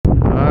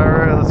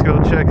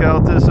go check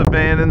out this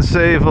abandoned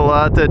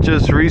Save-A-Lot that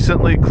just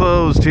recently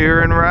closed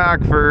here in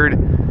Rockford.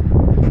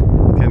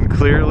 You can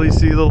clearly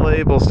see the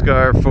label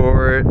scar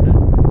for it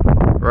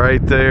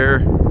right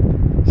there.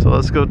 So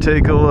let's go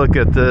take a look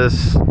at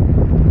this.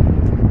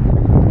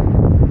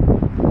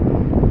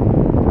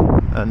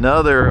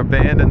 Another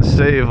abandoned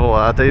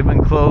Save-A-Lot. They've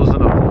been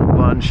closing a whole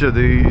bunch of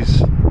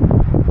these.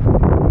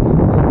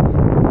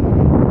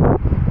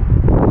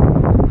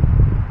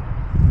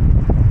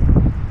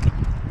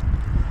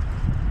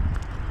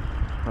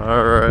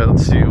 Alright,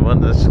 let's see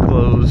when this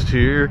closed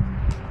here.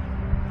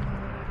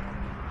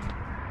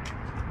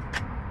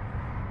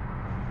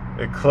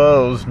 It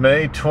closed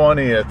May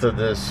 20th of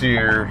this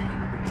year.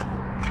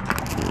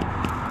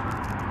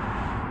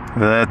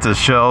 That the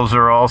shelves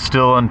are all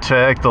still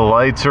intact, the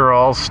lights are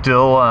all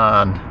still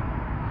on.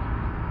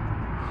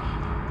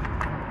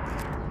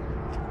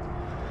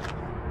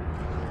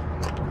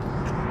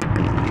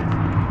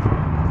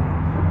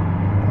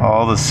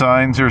 All the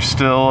signs are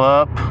still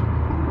up.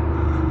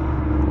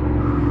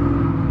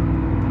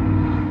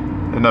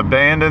 An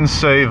abandoned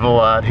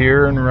Save-A-Lot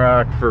here in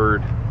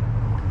Rockford.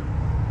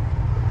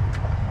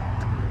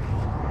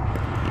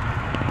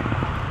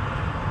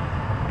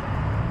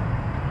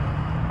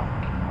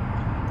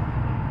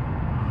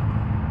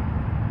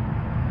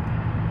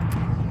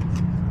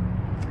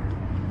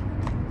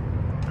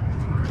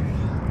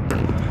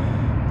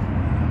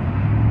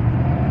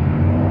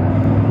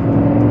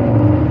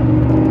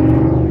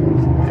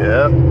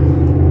 Yep.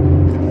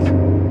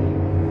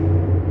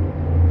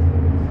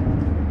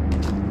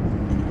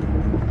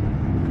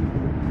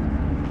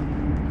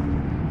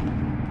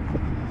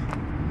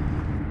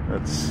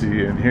 Let's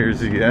see, and here's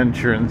the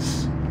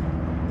entrance.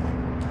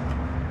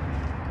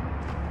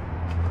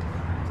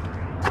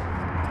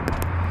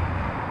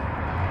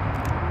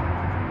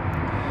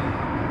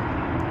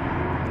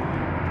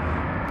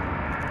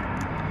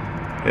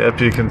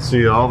 Yep, you can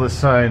see all the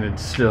signage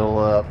still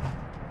up.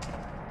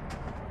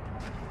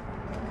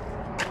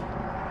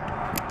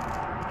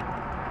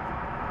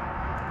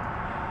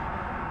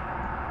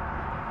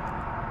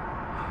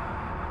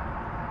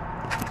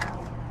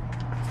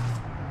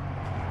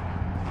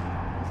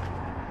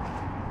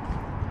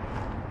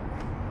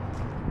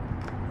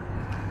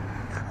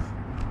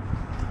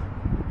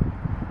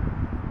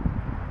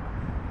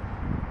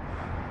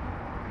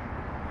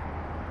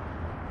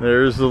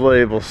 There's the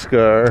label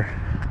scar.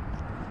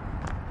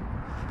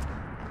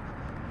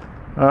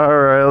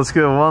 Alright, let's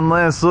get one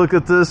last look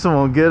at this and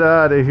we'll get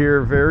out of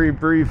here. Very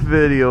brief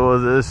video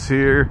of this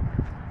here.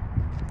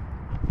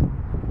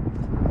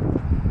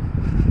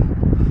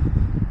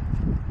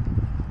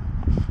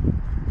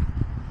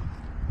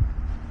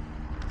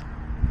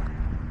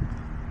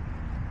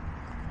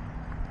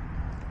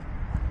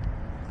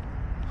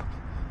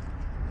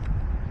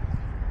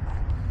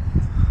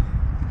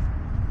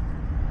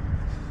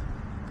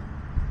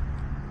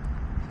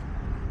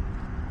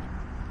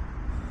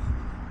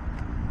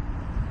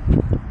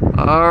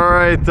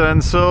 Alright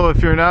then, so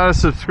if you're not a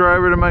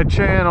subscriber to my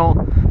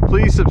channel,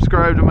 please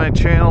subscribe to my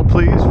channel,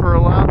 please, for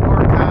a lot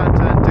more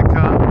content to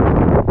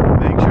come.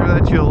 Make sure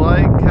that you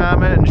like,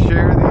 comment, and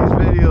share these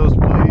videos,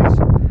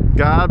 please.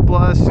 God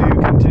bless you.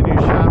 Continue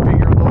shopping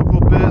your local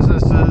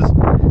businesses.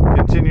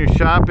 Continue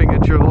shopping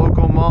at your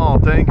local mall.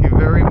 Thank you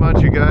very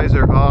much. You guys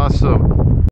are awesome.